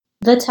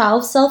The Tao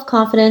of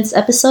Self-Confidence,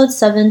 Episode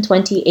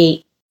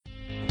 728.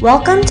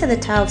 Welcome to the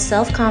Tao of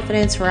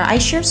Self-Confidence, where I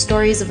share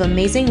stories of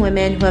amazing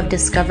women who have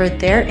discovered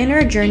their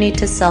inner journey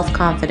to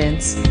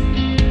self-confidence.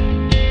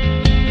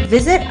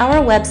 Visit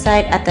our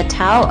website at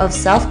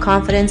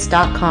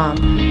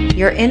thetaoofselfconfidence.com.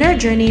 Your inner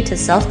journey to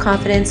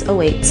self-confidence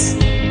awaits.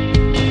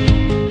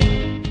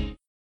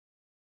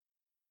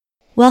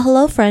 Well,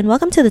 hello friend.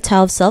 Welcome to the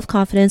Tao of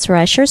Self-Confidence, where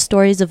I share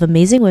stories of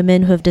amazing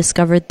women who have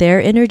discovered their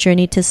inner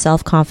journey to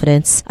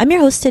self-confidence. I'm your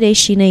host today,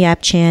 Sheena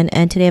Yap Chan,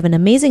 and today I have an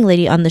amazing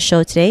lady on the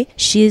show today.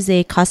 She is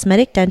a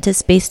cosmetic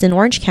dentist based in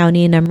Orange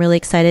County, and I'm really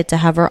excited to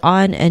have her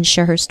on and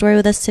share her story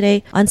with us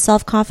today on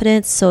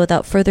self-confidence. So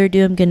without further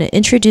ado, I'm going to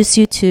introduce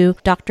you to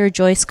Dr.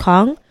 Joyce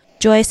Kong.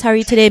 Joyce, how are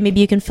you today?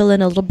 Maybe you can fill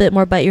in a little bit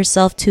more about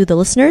yourself to the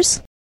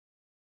listeners.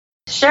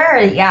 Sure.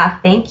 Yeah.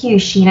 Thank you,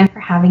 Sheena, for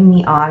having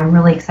me on. I'm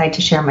really excited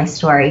to share my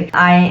story.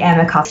 I am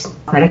a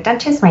cosmetic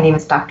dentist. My name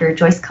is Dr.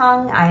 Joyce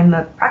Kong. I'm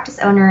a practice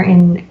owner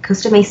in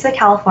Costa Mesa,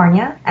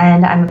 California,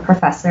 and I'm a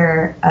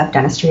professor of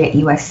dentistry at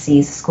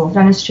USC's School of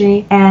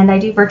Dentistry. And I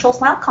do virtual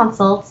smile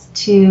consults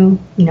to,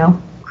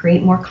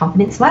 create more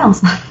confident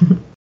smiles.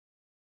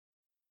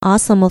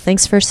 Awesome. Well,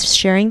 thanks for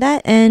sharing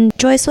that. And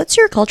Joyce, what's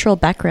your cultural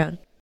background?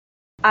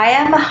 I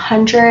am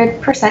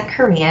 100%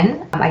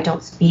 Korean. I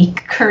don't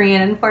speak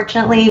Korean,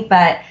 unfortunately,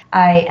 but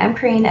I am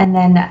Korean, and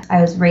then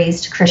I was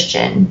raised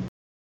Christian.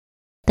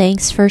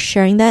 Thanks for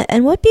sharing that.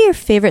 And what would be your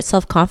favorite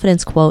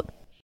self-confidence quote?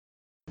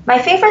 My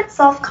favorite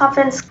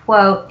self-confidence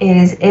quote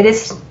is, "It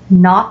is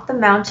not the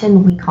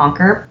mountain we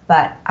conquer,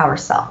 but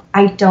ourselves."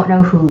 I don't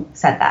know who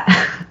said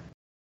that.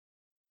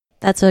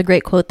 That's a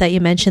great quote that you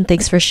mentioned.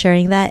 Thanks for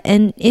sharing that.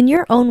 And in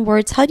your own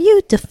words, how do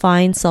you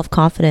define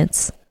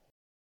self-confidence?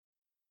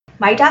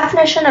 My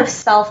definition of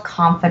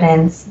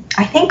self-confidence,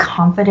 I think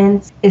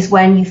confidence is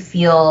when you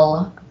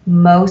feel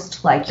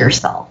most like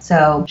yourself.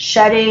 So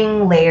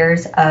shedding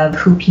layers of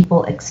who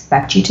people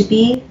expect you to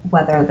be,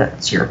 whether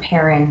that's your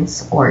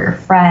parents or your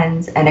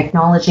friends, and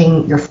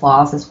acknowledging your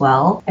flaws as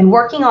well, and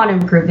working on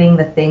improving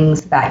the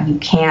things that you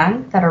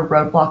can, that are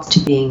roadblocks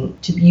to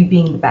you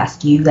being the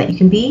best you that you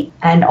can be,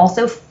 and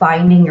also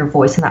finding your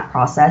voice in that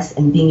process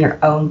and being your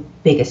own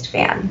biggest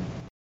fan.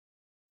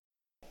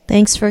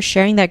 Thanks for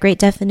sharing that great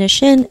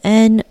definition.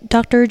 And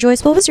Dr.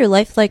 Joyce, what was your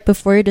life like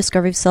before your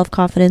discovery of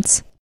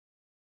self-confidence?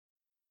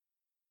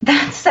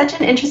 That's such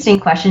an interesting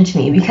question to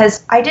me,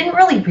 because I didn't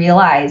really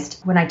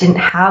realize when I didn't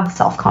have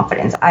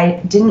self-confidence.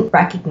 I didn't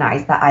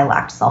recognize that I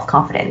lacked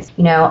self-confidence.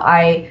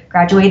 I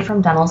graduated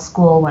from dental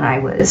school when I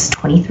was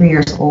 23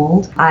 years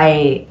old.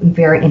 I am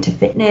very into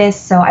fitness,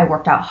 so I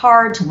worked out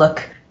hard to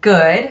look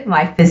good.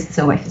 My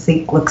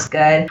physique looks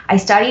good. I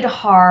studied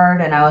hard,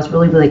 and I was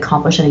really, really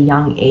accomplished at a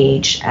young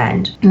age.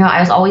 And,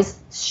 I was always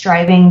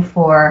striving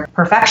for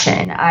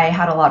perfection. I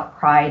had a lot of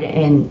pride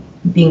in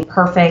being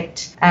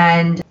perfect.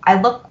 And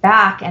I look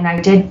back and I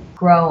did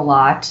grow a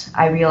lot.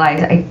 I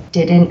realized I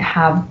didn't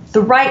have the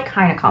right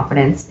kind of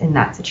confidence in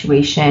that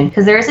situation,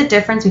 because there is a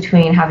difference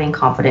between having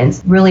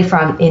confidence really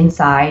from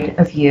inside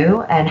of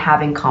you and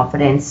having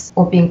confidence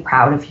or being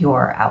proud of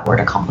your outward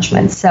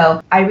accomplishments.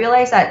 So I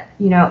realized that,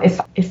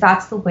 if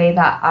that's the way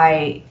that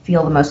I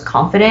feel the most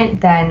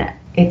confident, then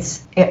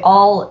it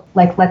all,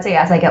 like, let's say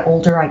as I get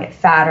older, I get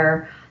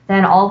fatter,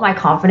 then all of my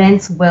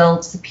confidence will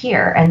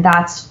disappear. And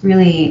that's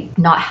really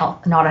not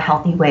a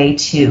healthy way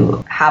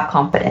to have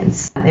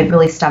confidence. It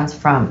really stems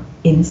from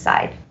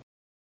inside.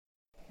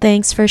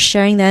 Thanks for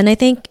sharing that. And I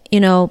think,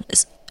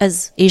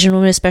 as Asian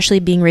women, especially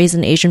being raised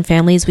in Asian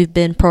families, we've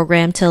been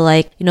programmed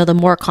to the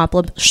more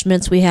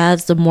accomplishments we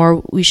have, the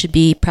more we should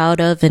be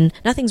proud of, and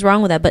nothing's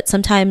wrong with that. But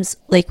sometimes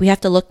we have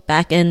to look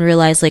back and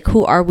realize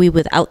who are we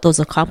without those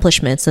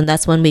accomplishments? And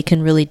that's when we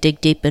can really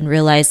dig deep and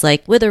realize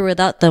with or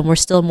without them, we're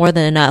still more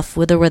than enough.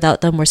 With or without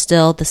them, we're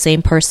still the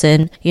same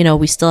person.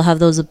 We still have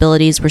those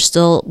abilities. We're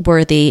still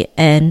worthy.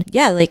 And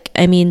yeah,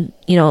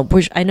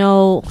 I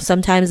know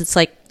sometimes it's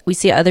we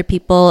see other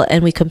people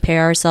and we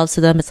compare ourselves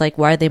to them. It's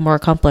why are they more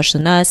accomplished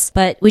than us?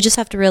 But we just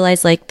have to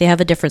realize they have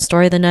a different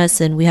story than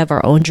us, and we have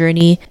our own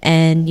journey.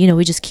 And,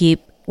 we just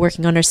keep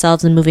working on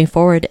ourselves and moving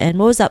forward. And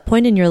what was that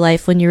point in your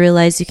life when you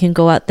realized you can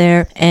go out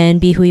there and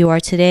be who you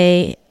are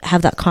today,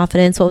 have that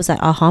confidence? What was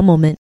that aha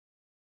moment?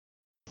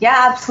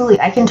 Yeah,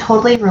 absolutely. I can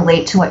totally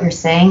relate to what you're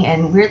saying.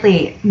 And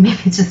weirdly, maybe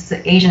it's just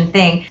an Asian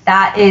thing.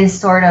 That is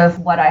sort of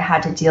what I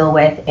had to deal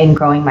with in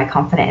growing my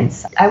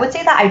confidence. I would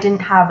say that I didn't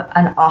have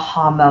an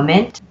aha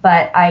moment,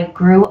 but I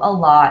grew a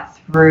lot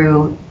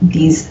through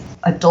these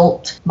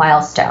adult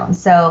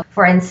milestones. So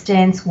for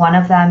instance, one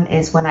of them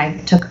is when I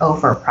took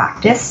over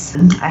practice.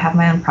 I have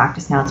my own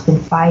practice now. It's been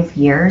 5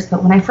 years,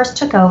 but when I first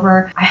took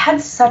over, I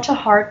had such a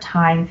hard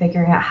time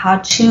figuring out how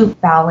to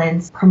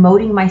balance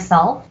promoting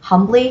myself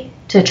humbly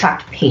to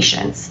attract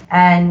patients.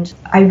 And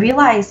I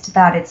realized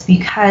that it's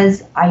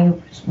because I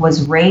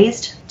was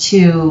raised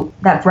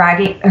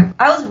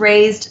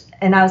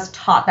and I was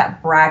taught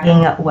that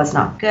bragging was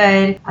not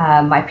good.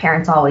 My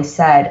parents always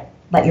said,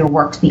 let your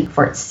work speak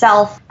for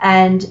itself.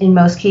 And in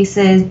most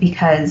cases,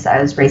 because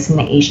I was raised in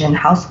an Asian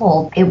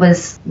household, it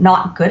was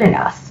not good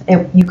enough.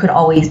 You could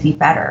always be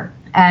better.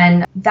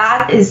 And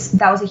that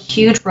was a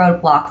huge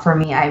roadblock for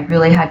me. I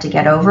really had to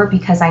get over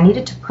because I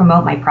needed to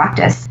promote my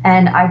practice.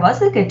 And I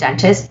was a good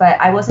dentist, but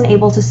I wasn't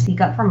able to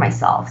speak up for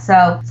myself.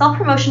 So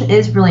self-promotion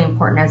is really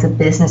important as a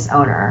business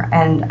owner.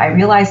 And I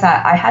realized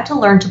that I had to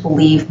learn to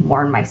believe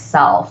more in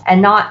myself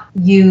and not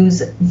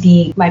use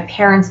my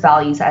parents'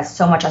 values as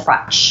so much as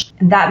crutch.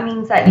 And that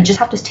means that you just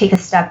have to take a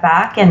step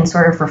back and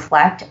sort of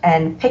reflect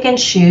and pick and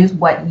choose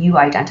what you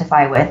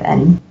identify with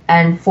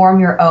and form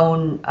your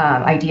own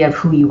idea of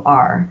who you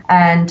are.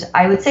 And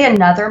I would say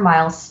another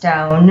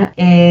milestone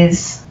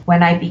is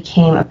when I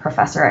became a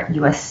professor at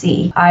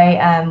USC. I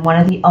am one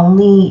of the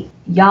only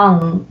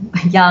young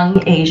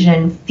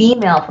Asian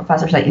female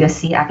professors at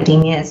USC.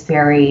 Academia is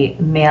very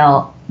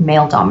male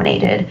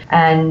dominated,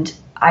 and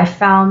I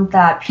found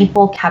that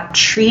people kept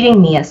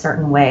treating me a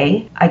certain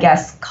way, I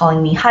guess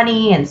calling me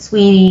honey and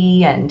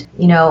sweetie and,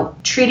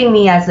 treating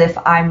me as if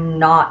I'm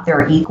not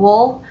their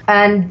equal.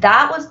 And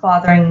that was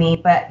bothering me.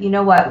 But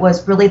what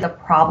was really the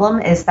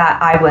problem is that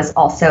I was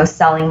also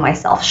selling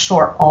myself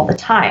short all the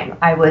time.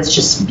 I was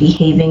just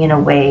behaving in a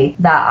way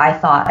that I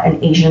thought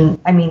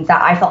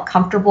that I felt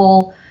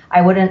comfortable.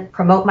 I wouldn't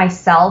promote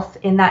myself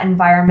in that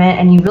environment.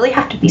 And you really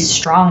have to be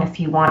strong if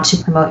you want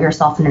to promote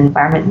yourself in an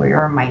environment where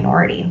you're a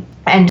minority.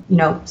 And,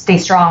 stay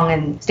strong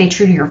and stay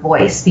true to your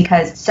voice,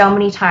 because so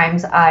many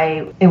times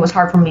it was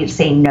hard for me to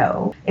say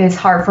no. It was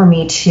hard for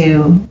me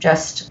to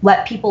just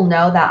let people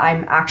know that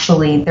I'm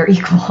actually their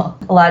equal.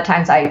 A lot of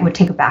times I would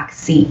take a back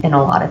seat in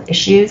a lot of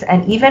issues.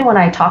 And even when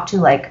I talk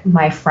to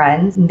my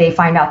friends, and they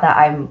find out that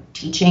I'm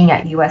teaching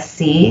at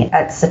USC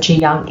at such a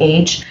young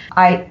age,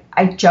 I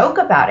joke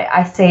about it.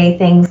 I say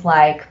things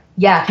like,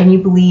 yeah, can you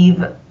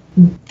believe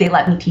they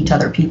let me teach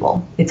other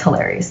people? It's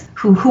hilarious.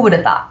 Who would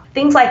have thought?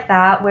 Things like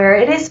that, where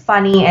it is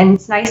funny and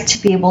it's nice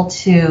to be able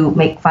to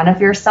make fun of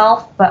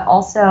yourself, but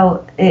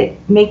also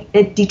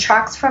it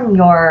detracts from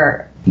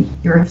your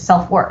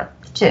self-worth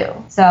too.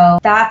 So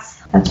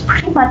that's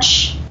pretty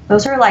much,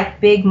 those are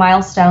big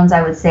milestones,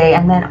 I would say.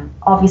 And then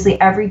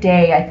obviously every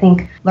day, I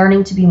think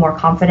learning to be more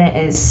confident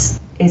is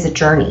a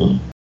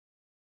journey.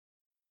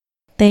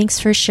 Thanks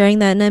for sharing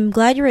that. And I'm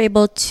glad you were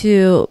able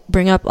to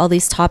bring up all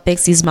these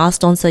topics, these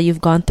milestones that you've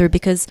gone through,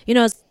 because,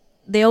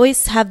 they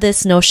always have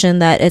this notion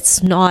that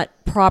it's not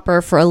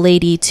proper for a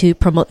lady to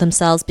promote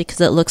themselves because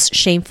it looks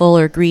shameful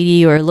or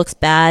greedy or it looks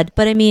bad.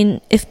 But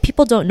if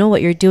people don't know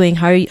what you're doing,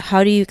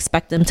 how do you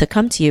expect them to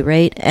come to you,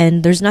 right?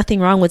 And there's nothing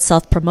wrong with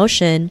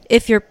self-promotion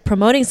if you're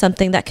promoting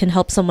something that can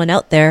help someone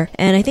out there.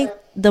 And I think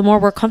the more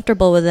we're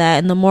comfortable with that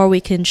and the more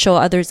we can show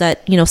others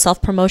that,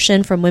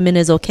 self-promotion from women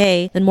is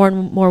okay, then more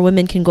and more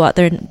women can go out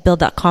there and build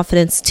that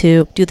confidence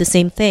to do the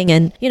same thing.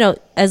 And,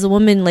 as a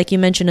woman, like you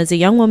mentioned, as a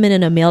young woman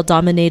in a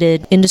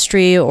male-dominated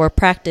industry or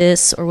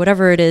practice or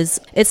whatever it is,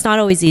 it's not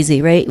always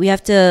easy, right? We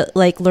have to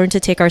learn to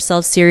take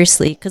ourselves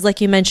seriously. Because like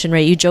you mentioned,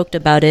 right, you joked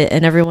about it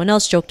and everyone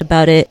else joked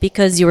about it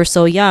because you were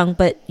so young.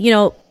 But,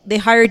 they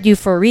hired you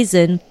for a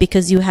reason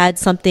because you had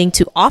something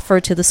to offer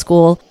to the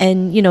school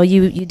and,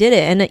 you did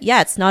it. And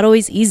it's not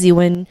always easy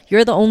when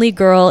you're the only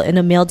girl in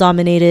a male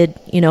dominated,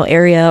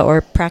 area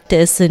or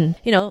practice. And,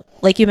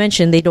 like you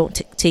mentioned, they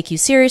don't take you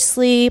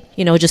seriously,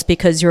 just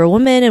because you're a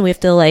woman, and we have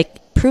to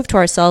prove to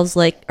ourselves,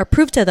 or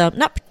prove to them,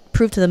 not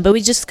prove to them, but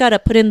we just got to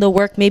put in the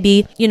work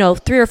maybe,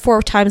 3 or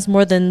 4 times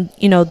more than,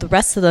 the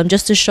rest of them,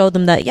 just to show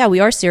them that, yeah, we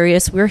are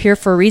serious. We're here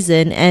for a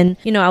reason. And,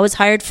 I was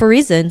hired for a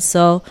reason.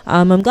 So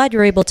I'm glad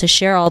you're able to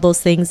share all those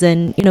things.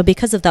 And,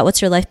 because of that,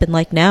 what's your life been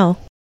like now?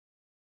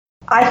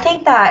 I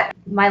think that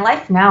my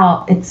life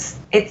now,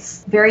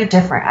 it's very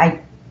different.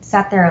 I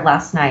sat there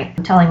last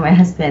night telling my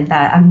husband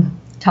that I'm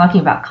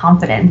talking about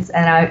confidence.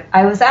 And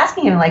I was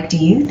asking him, do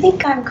you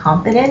think I'm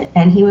confident?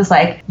 And he was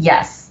like,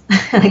 yes.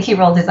 He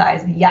rolled his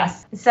eyes.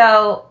 Yes.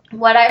 So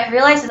what I've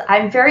realized is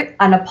I'm very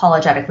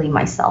unapologetically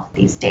myself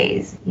these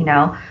days.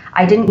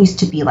 I didn't used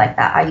to be like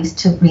that. I used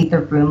to read the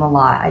room a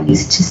lot. I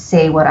used to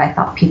say what I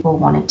thought people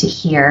wanted to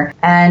hear.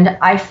 And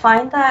I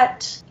find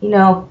that,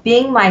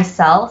 being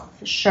myself,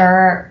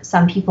 sure,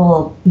 some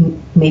people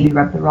maybe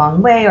rub the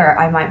wrong way, or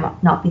I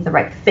might not be the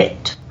right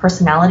fit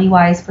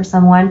personality-wise for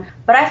someone.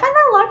 But I find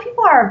that a lot of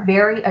people are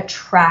very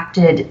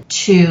attracted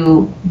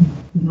to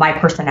my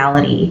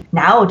personality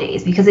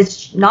nowadays because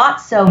it's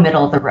not so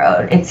middle of the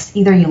road. It's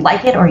either you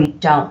like it or you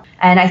don't.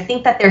 And I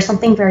think that there's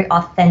something very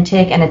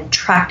authentic and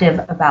attractive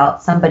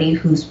about somebody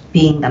who's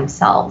being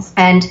themselves.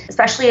 And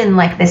especially in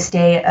this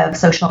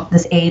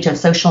age of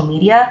social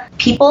media,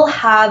 people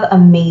have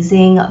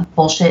amazing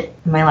bullshit.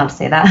 Am I allowed to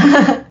say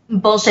that?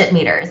 Bullshit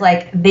meters.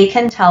 They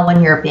can tell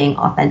when you're being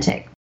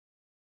authentic.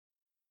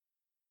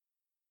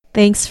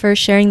 Thanks for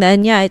sharing that.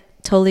 And I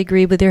totally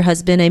agree with your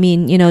husband.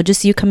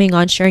 Just you coming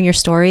on, sharing your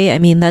story.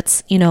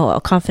 That's,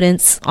 a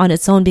confidence on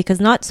its own, because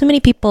not so many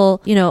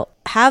people,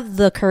 have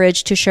the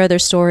courage to share their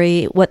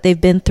story, what they've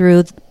been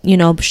through,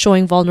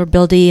 showing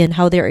vulnerability and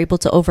how they're able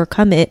to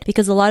overcome it,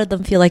 because a lot of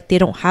them feel like they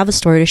don't have a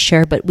story to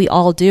share, but we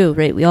all do,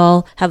 right? We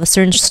all have a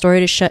certain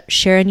story to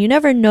share, and you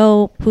never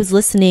know who's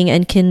listening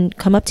and can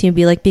come up to you and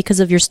be like, because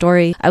of your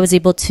story, I was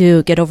able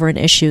to get over an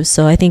issue.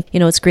 So I think,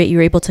 it's great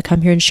you're able to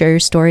come here and share your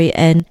story.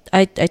 And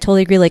I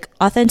totally agree. Like,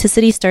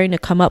 authenticity is starting to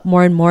come up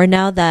more and more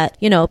now that,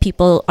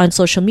 people on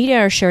social media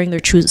are sharing their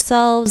true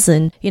selves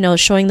and,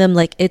 showing them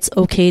like it's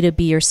okay to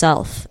be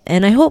yourself.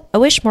 And I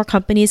wish more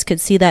companies could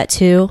see that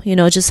too,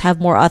 just have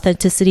more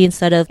authenticity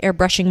instead of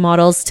airbrushing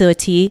models to a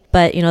T.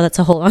 But, that's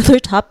a whole other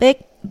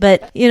topic.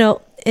 But,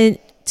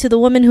 to the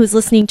woman who's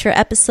listening to your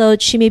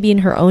episode, she may be in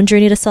her own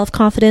journey to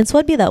self-confidence.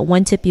 What would be that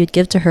one tip you'd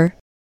give to her?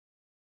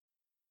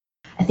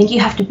 I think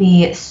you have to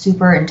be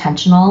super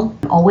intentional.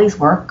 Always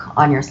work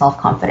on your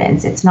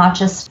self-confidence. It's not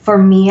just, for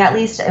me at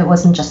least, it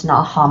wasn't just an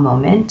aha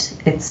moment.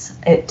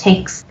 It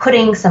takes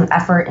putting some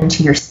effort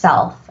into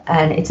yourself,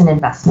 and it's an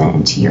investment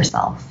into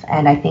yourself.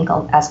 And I think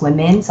as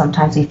women,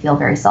 sometimes we feel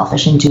very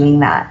selfish in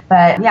doing that.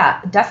 But yeah,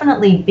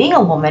 definitely being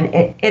a woman,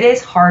 it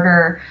is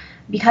harder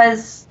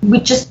because we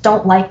just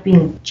don't like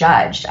being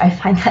judged. I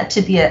find that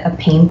to be a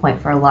pain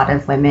point for a lot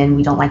of women.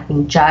 We don't like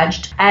being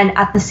judged. And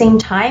at the same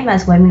time,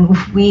 as women,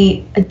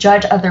 we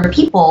judge other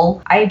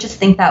people. I just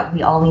think that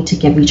we all need to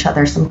give each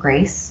other some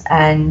grace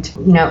and,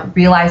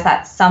 realize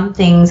that some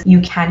things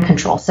you can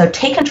control. So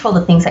take control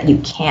of the things that you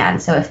can.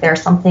 So if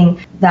there's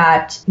something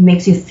that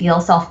makes you feel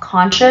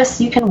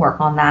self-conscious, you can work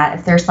on that.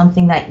 If there's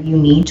something that you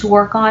need to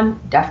work on,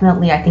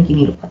 definitely I think you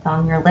need to put that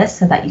on your list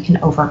so that you can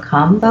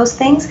overcome those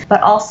things.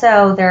 But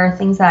also there are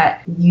things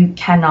that you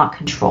cannot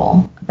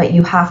control, but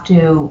you have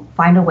to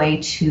find a way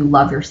to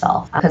love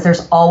yourself, because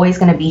there's always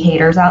going to be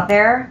haters out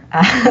there.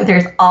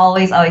 There's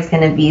always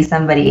going to be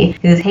somebody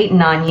who's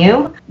hating on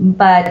you,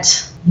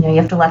 but you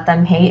have to let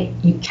them hate.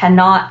 You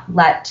cannot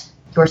let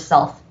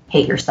yourself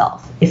hate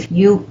yourself. If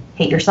you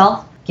hate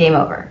yourself, game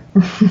over.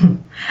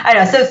 I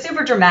know, so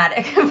super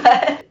dramatic,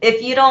 but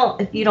if you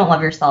don't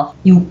love yourself,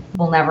 you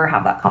will never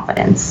have that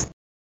confidence.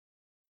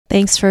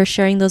 Thanks for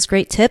sharing those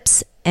great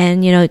tips.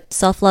 And,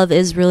 self-love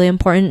is really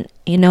important.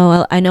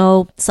 I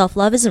know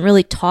self-love isn't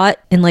really taught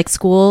in like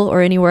school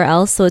or anywhere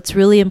else. So it's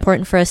really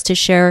important for us to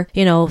share,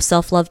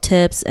 self-love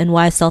tips and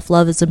why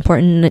self-love is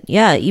important.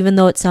 Yeah, even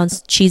though it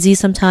sounds cheesy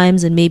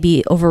sometimes and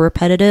maybe over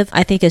repetitive,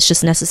 I think it's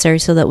just necessary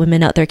so that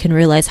women out there can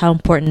realize how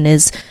important it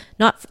is,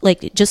 not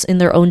like just in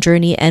their own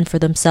journey and for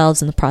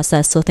themselves in the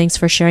process. So thanks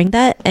for sharing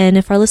that. And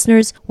if our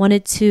listeners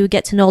wanted to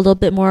get to know a little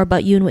bit more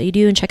about you and what you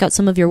do and check out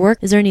some of your work,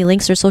 is there any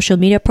links or social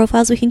media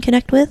profiles we can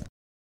connect with?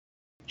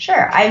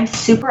 Sure. I'm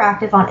super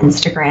active on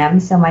Instagram.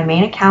 So my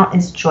main account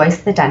is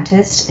Joyce the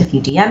Dentist. If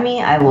you DM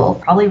me, I will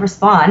probably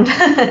respond.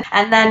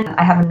 And then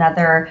I have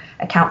another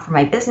account for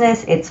my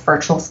business. It's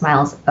Virtual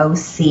Smiles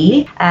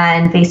OC.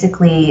 And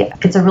basically,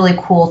 it's a really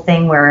cool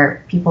thing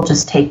where people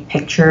just take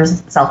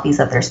pictures,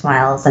 selfies of their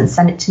smiles and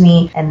send it to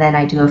me. And then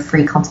I do a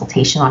free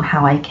consultation on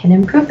how I can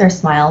improve their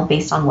smile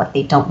based on what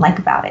they don't like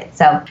about it.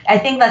 So I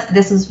think that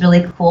this is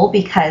really cool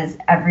because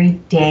every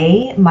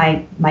day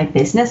my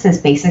business is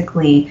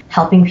basically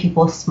helping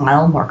people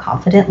smile more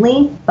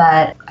confidently,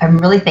 but I'm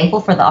really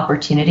thankful for the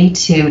opportunity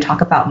to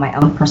talk about my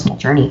own personal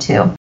journey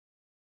too.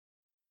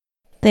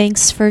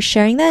 Thanks for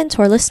sharing that. And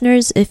to our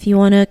listeners, if you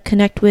want to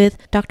connect with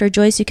Dr.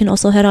 Joyce, you can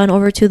also head on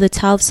over to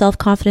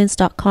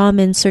thetaoofselfconfidence.com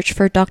and search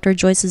for Dr.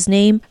 Joyce's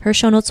name. Her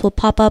show notes will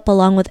pop up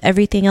along with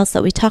everything else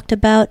that we talked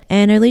about.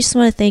 And I really just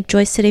want to thank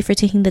Joyce today for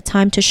taking the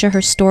time to share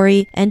her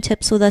story and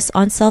tips with us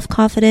on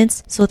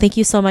self-confidence. So thank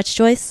you so much,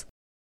 Joyce.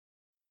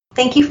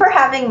 Thank you for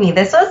having me.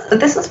 This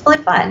was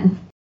really fun.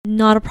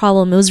 Not a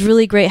problem. It was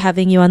really great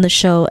having you on the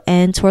show.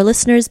 And to our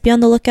listeners, be on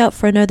the lookout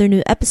for another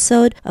new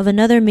episode of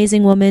another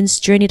amazing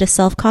woman's journey to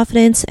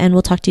self-confidence, and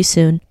we'll talk to you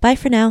soon. Bye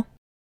for now.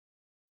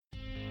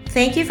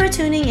 Thank you for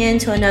tuning in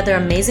to another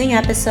amazing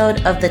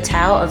episode of The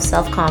Tao of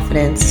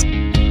Self-Confidence.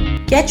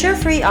 Get your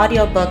free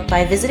audiobook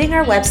by visiting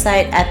our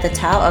website at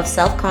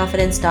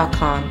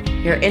thetaoofselfconfidence.com.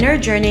 Your inner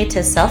journey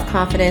to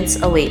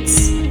self-confidence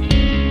awaits.